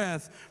has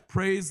breath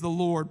praise the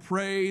Lord.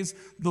 Praise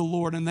the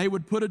Lord." And they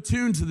would put a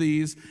tune to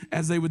these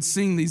as they would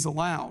sing these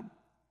aloud.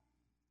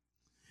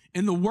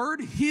 And the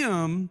word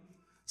hymn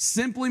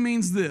simply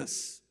means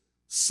this: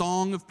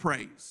 song of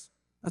praise.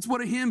 That's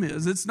what a hymn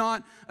is. It's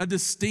not a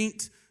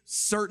distinct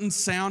certain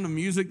sound of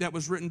music that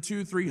was written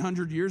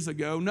 200-300 years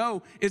ago.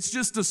 No, it's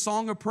just a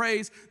song of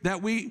praise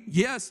that we,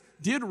 yes,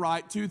 did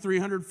write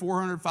 200-300,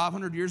 400,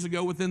 500 years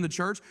ago within the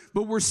church,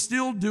 but we're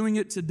still doing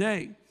it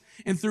today.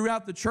 And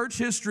throughout the church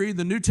history,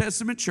 the New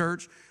Testament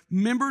church,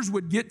 members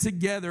would get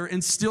together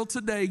and still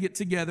today get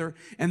together,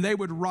 and they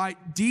would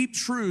write deep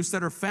truths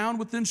that are found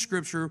within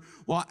Scripture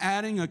while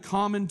adding a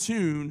common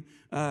tune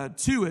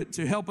to it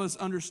to help us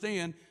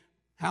understand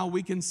how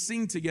we can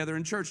sing together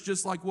in church,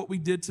 just like what we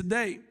did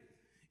today.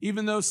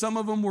 Even though some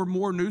of them were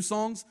more new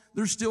songs,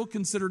 they're still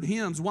considered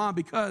hymns. Why?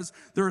 Because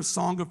they're a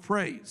song of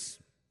praise.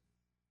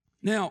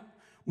 Now,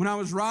 when I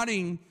was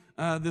writing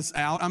this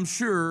out, I'm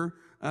sure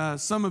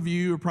some of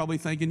you are probably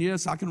thinking,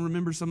 yes, I can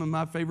remember some of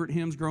my favorite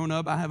hymns growing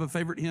up. I have a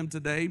favorite hymn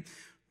today.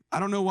 I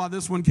don't know why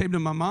this one came to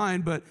my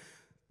mind, but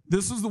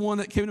this is the one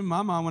that came to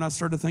my mind when I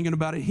started thinking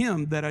about a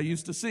hymn that I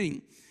used to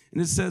sing.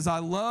 And it says, I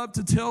love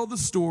to tell the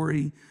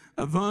story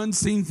of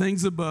unseen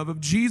things above, of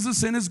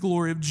Jesus and his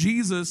glory, of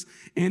Jesus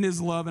and his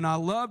love. And I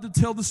love to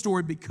tell the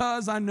story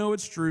because I know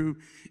it's true.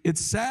 It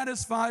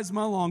satisfies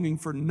my longing,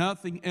 for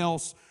nothing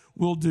else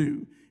will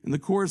do. And the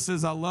chorus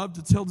says, I love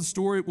to tell the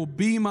story. It will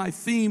be my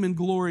theme and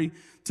glory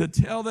to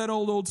tell that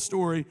old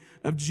story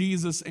of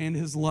Jesus and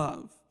his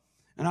love.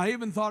 And I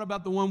even thought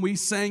about the one we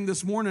sang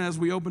this morning as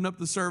we opened up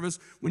the service.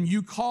 When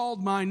you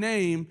called my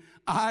name,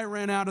 I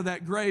ran out of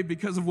that grave,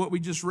 because of what we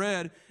just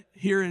read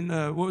here in,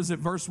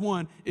 verse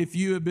 1, if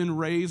you have been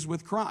raised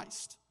with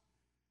Christ.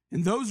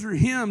 And those are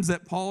hymns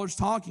that Paul is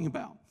talking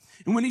about.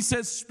 And when he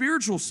says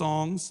spiritual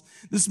songs,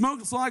 this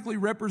most likely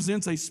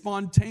represents a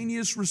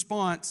spontaneous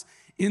response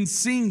in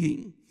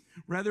singing.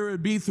 Whether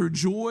it be through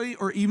joy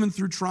or even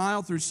through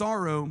trial, through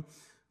sorrow,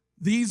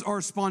 these are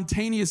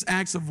spontaneous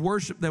acts of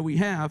worship that we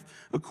have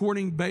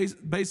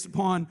based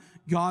upon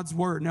God's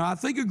word. Now, I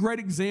think a great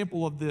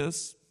example of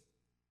this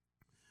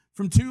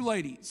from two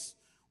ladies.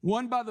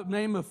 One by the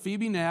name of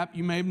Phoebe Knapp,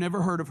 you may have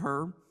never heard of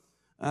her,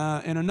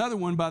 and another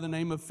one by the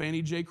name of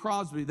Fanny J.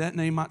 Crosby. That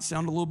name might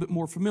sound a little bit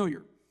more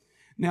familiar.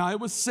 Now, it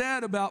was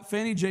said about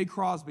Fanny J.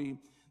 Crosby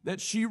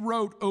that she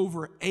wrote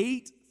over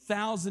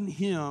 8,000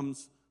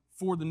 hymns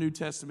for the New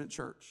Testament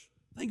church.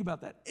 Think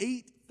about that,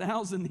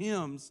 8,000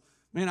 hymns.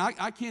 Man,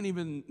 I can't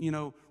even,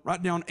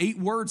 write down 8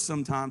 words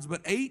sometimes,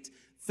 but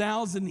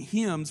 8,000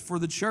 hymns for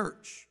the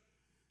church.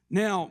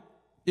 Now,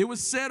 it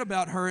was said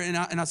about her, and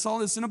I saw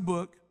this in a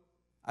book,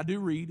 I do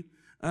read,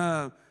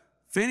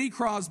 Fanny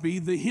Crosby,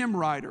 the hymn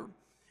writer.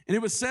 And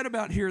it was said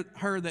about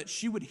her that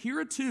she would hear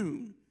a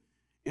tune,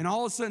 and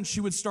all of a sudden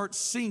she would start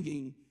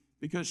singing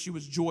because she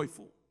was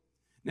joyful.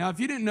 Now, if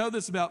you didn't know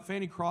this about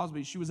Fanny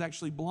Crosby, she was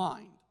actually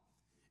blind.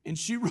 And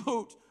she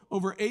wrote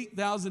over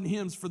 8,000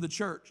 hymns for the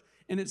church.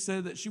 And it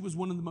said that she was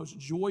one of the most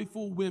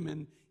joyful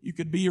women you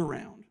could be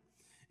around.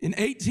 In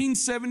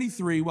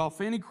 1873, while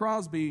Fanny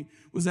Crosby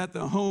was at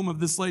the home of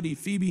this lady,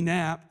 Phoebe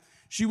Knapp,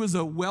 she was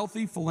a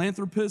wealthy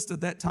philanthropist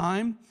at that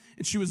time,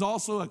 and she was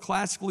also a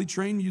classically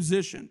trained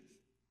musician.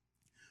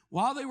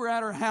 While they were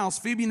at her house,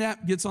 Phoebe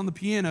Knapp gets on the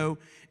piano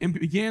and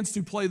begins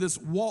to play this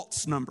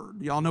waltz number.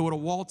 Do y'all know what a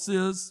waltz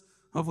is?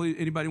 Hopefully,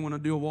 anybody want to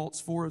do a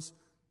waltz for us?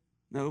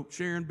 No?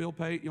 Sharon, Bill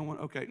Pate? You don't want?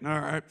 Okay, all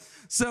right.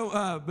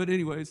 So, but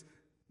anyways,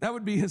 that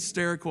would be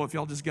hysterical if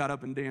y'all just got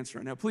up and danced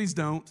right now. Please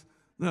don't.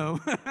 No.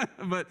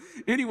 But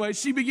anyway,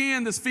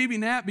 Phoebe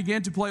Knapp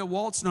began to play a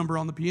waltz number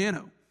on the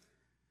piano.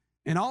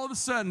 And all of a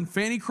sudden,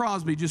 Fanny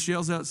Crosby just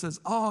yells out and says,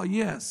 oh,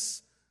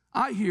 yes,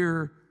 I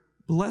hear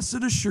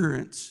blessed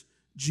assurance,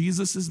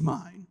 Jesus is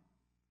mine.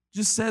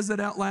 Just says that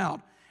out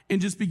loud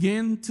and just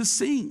began to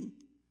sing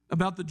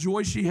about the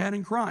joy she had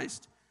in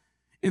Christ.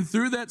 And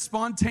through that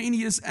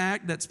spontaneous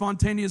act, that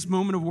spontaneous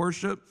moment of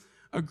worship,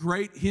 a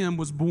great hymn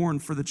was born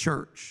for the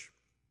church.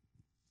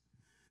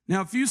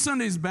 Now, a few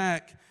Sundays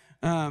back,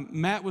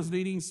 Matt was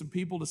needing some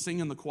people to sing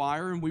in the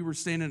choir, and we were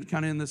standing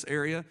kind of in this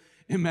area.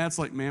 And Matt's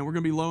like, man, we're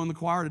going to be low in the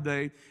choir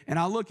today. And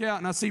I look out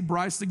and I see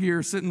Bryce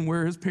DeGear sitting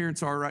where his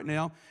parents are right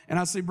now. And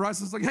I see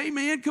Bryce is like, hey,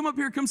 man, come up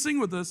here, come sing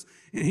with us.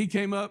 And he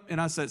came up and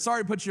I said,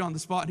 sorry to put you on the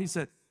spot. And he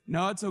said,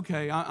 no, it's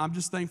okay. I'm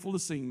just thankful to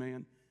sing, man.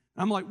 And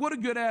I'm like, what a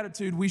good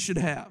attitude we should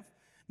have.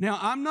 Now,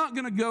 I'm not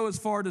going to go as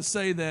far to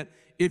say that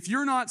if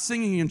you're not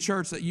singing in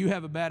church that you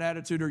have a bad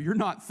attitude or you're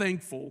not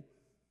thankful.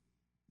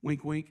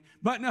 Wink, wink.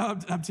 But no,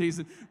 I'm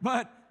teasing.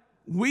 But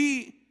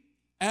we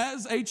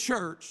as a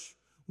church,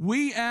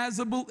 we as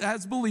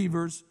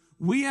believers,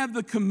 we have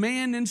the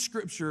command in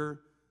Scripture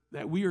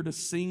that we are to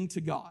sing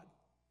to God.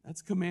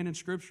 That's a command in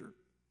Scripture.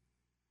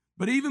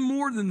 But even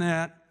more than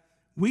that,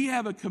 we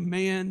have a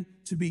command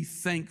to be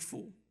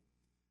thankful.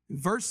 In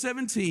verse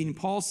 17,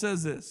 Paul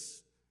says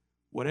this,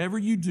 whatever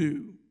you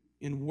do,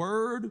 in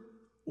word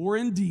or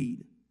in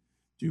deed,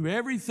 do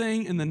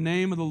everything in the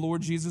name of the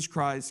Lord Jesus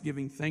Christ,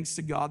 giving thanks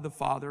to God the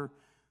Father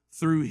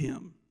through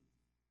him.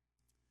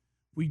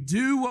 We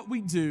do what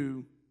we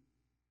do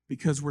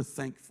because we're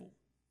thankful.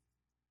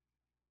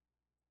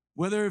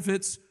 Whether if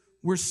it's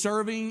we're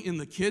serving in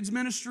the kids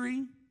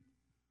ministry,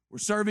 we're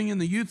serving in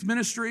the youth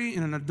ministry,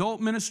 in an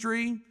adult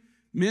ministry,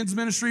 men's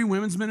ministry,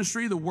 women's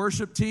ministry, the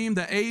worship team,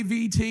 the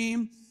AV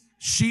team,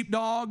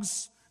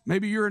 sheepdogs.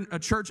 Maybe you're a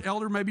church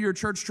elder, maybe you're a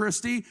church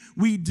trustee.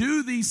 We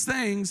do these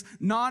things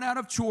not out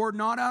of chore,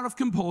 not out of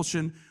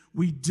compulsion.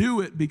 We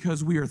do it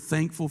because we are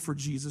thankful for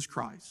Jesus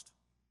Christ.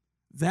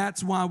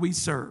 That's why we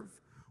serve.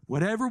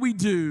 Whatever we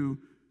do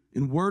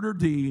in word or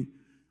deed,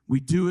 we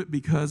do it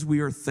because we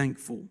are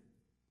thankful.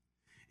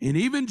 And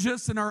even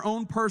just in our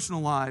own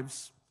personal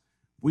lives,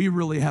 we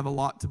really have a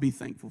lot to be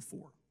thankful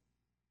for.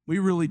 We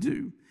really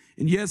do.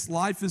 And yes,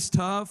 life is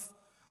tough.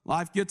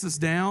 Life gets us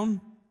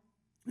down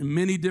in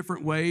many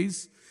different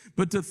ways.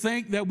 But to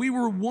think that we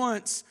were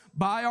once,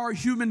 by our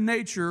human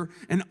nature,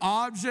 an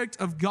object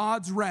of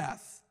God's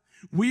wrath.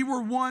 We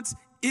were once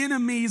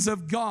enemies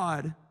of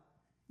God,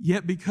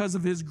 yet because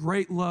of His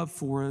great love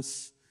for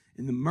us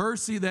and the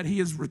mercy that He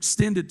has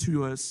extended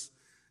to us,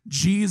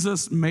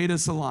 Jesus made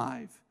us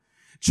alive,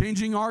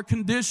 changing our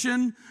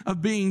condition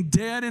of being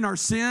dead in our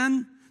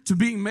sin to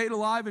being made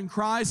alive in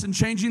Christ, and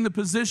changing the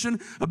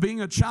position of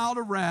being a child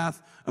of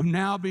wrath of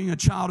now being a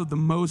child of the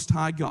Most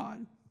High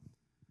God.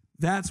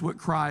 That's what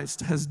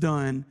Christ has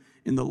done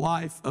in the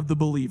life of the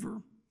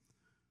believer.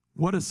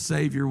 What a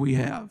Savior we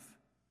have.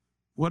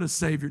 What a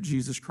Savior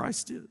Jesus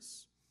Christ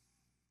is.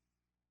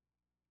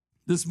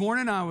 This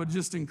morning, I would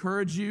just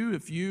encourage you,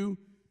 if you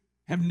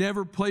have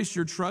never placed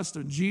your trust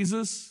in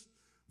Jesus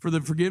for the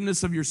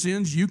forgiveness of your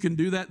sins, you can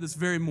do that this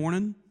very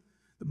morning.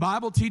 The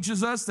Bible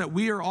teaches us that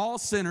we are all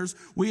sinners.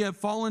 We have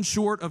fallen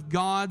short of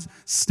God's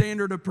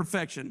standard of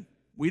perfection.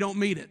 We don't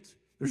meet it.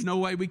 There's no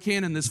way we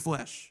can in this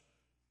flesh.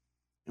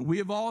 And we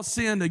have all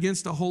sinned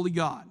against a holy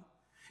God.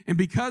 And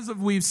because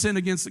of we've sinned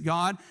against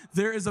God,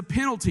 there is a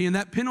penalty, and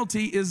that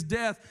penalty is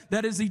death.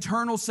 That is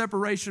eternal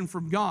separation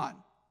from God.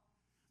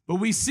 But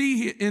we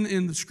see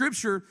in the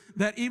Scripture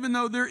that even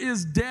though there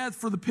is death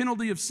for the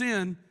penalty of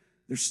sin,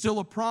 there's still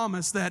a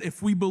promise that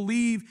if we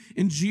believe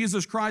in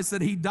Jesus Christ,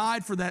 that He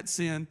died for that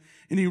sin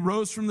and He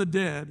rose from the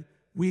dead,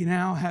 we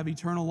now have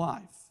eternal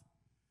life.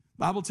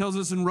 The Bible tells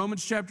us in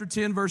Romans chapter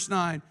 10, verse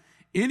 9,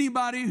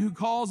 anybody who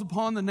calls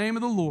upon the name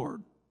of the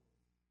Lord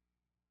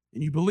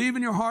and you believe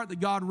in your heart that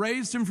God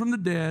raised Him from the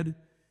dead,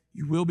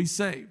 you will be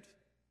saved.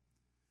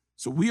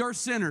 So we are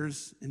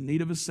sinners in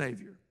need of a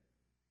Savior.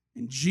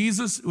 And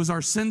Jesus was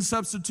our sin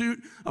substitute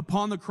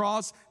upon the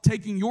cross,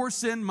 taking your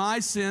sin, my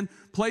sin,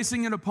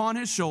 placing it upon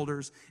His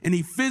shoulders. And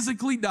He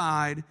physically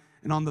died,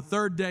 and on the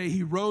third day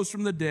He rose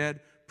from the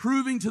dead,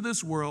 proving to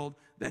this world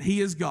that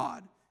He is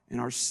God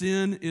and our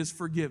sin is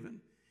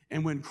forgiven.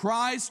 And when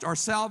Christ, our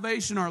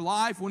salvation, our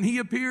life, when He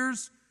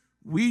appears,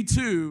 we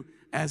too,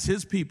 as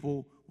His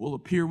people, will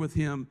appear with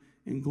Him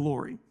in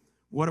glory.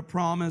 What a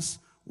promise,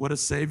 what a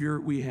Savior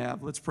we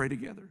have. Let's pray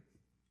together.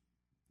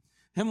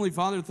 Heavenly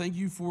Father, thank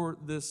You for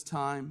this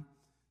time.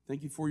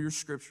 Thank You for Your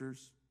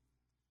scriptures.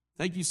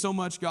 Thank You so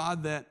much,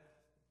 God, that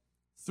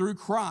through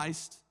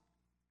Christ,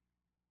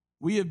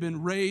 we have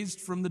been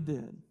raised from the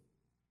dead.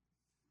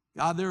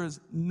 God, there is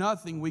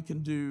nothing we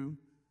can do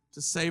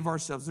to save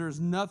ourselves. There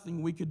is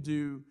nothing we could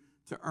do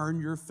to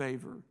earn Your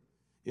favor.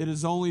 It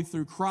is only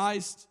through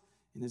Christ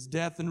and His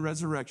death and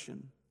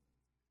resurrection.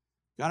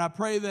 God, I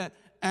pray that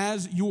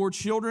as Your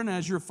children,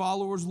 as Your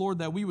followers, Lord,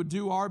 that we would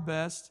do our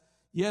best,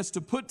 yes,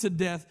 to put to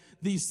death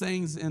these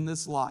things in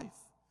this life.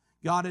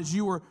 God, as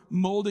You were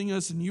molding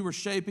us and You were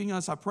shaping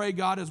us, I pray,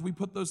 God, as we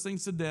put those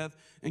things to death,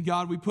 and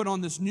God, we put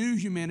on this new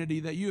humanity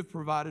that You have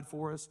provided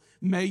for us,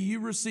 may You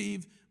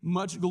receive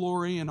much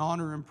glory and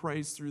honor and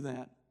praise through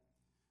that.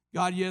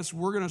 God, yes,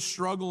 we're going to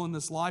struggle in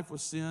this life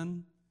with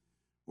sin.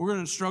 We're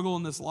going to struggle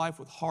in this life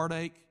with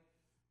heartache.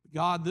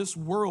 God, this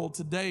world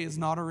today is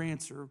not our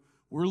answer.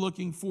 We're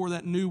looking for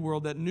that new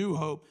world, that new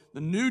hope,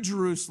 the new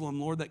Jerusalem,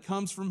 Lord, that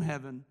comes from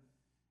heaven.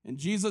 And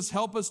Jesus,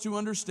 help us to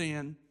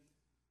understand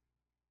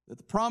that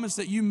the promise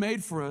that You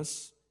made for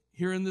us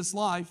here in this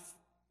life,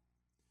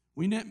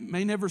 we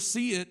may never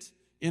see it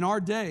in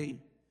our day,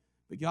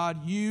 but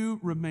God, You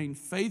remain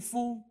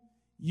faithful.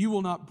 You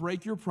will not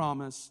break Your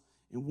promise,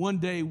 and one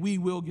day we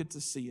will get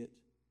to see it.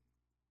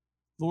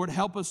 Lord,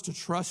 help us to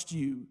trust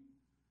You.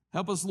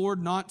 Help us,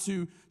 Lord, not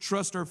to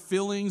trust our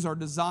feelings, our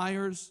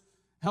desires.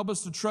 Help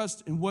us to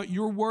trust in what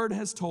Your word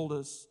has told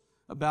us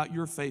about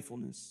Your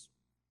faithfulness.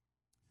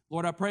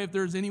 Lord, I pray if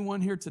there's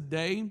anyone here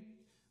today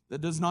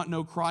that does not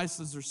know Christ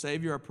as their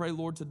Savior, I pray,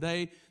 Lord,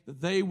 today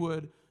that they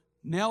would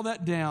nail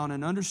that down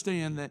and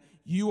understand that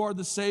You are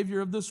the Savior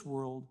of this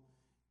world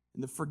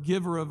and the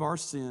forgiver of our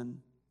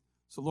sin.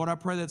 So, Lord, I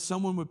pray that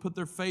someone would put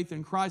their faith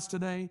in Christ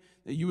today,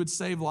 that You would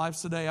save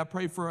lives today. I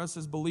pray for us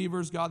as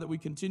believers, God, that we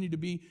continue to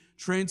be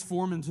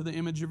transformed into the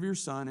image of Your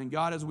Son. And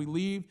God, as we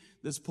leave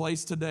this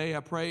place today, I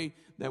pray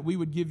that we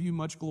would give You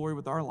much glory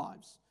with our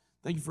lives.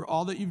 Thank You for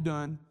all that You've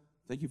done.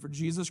 Thank You for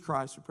Jesus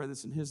Christ. We pray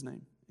this in His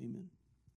name. Amen.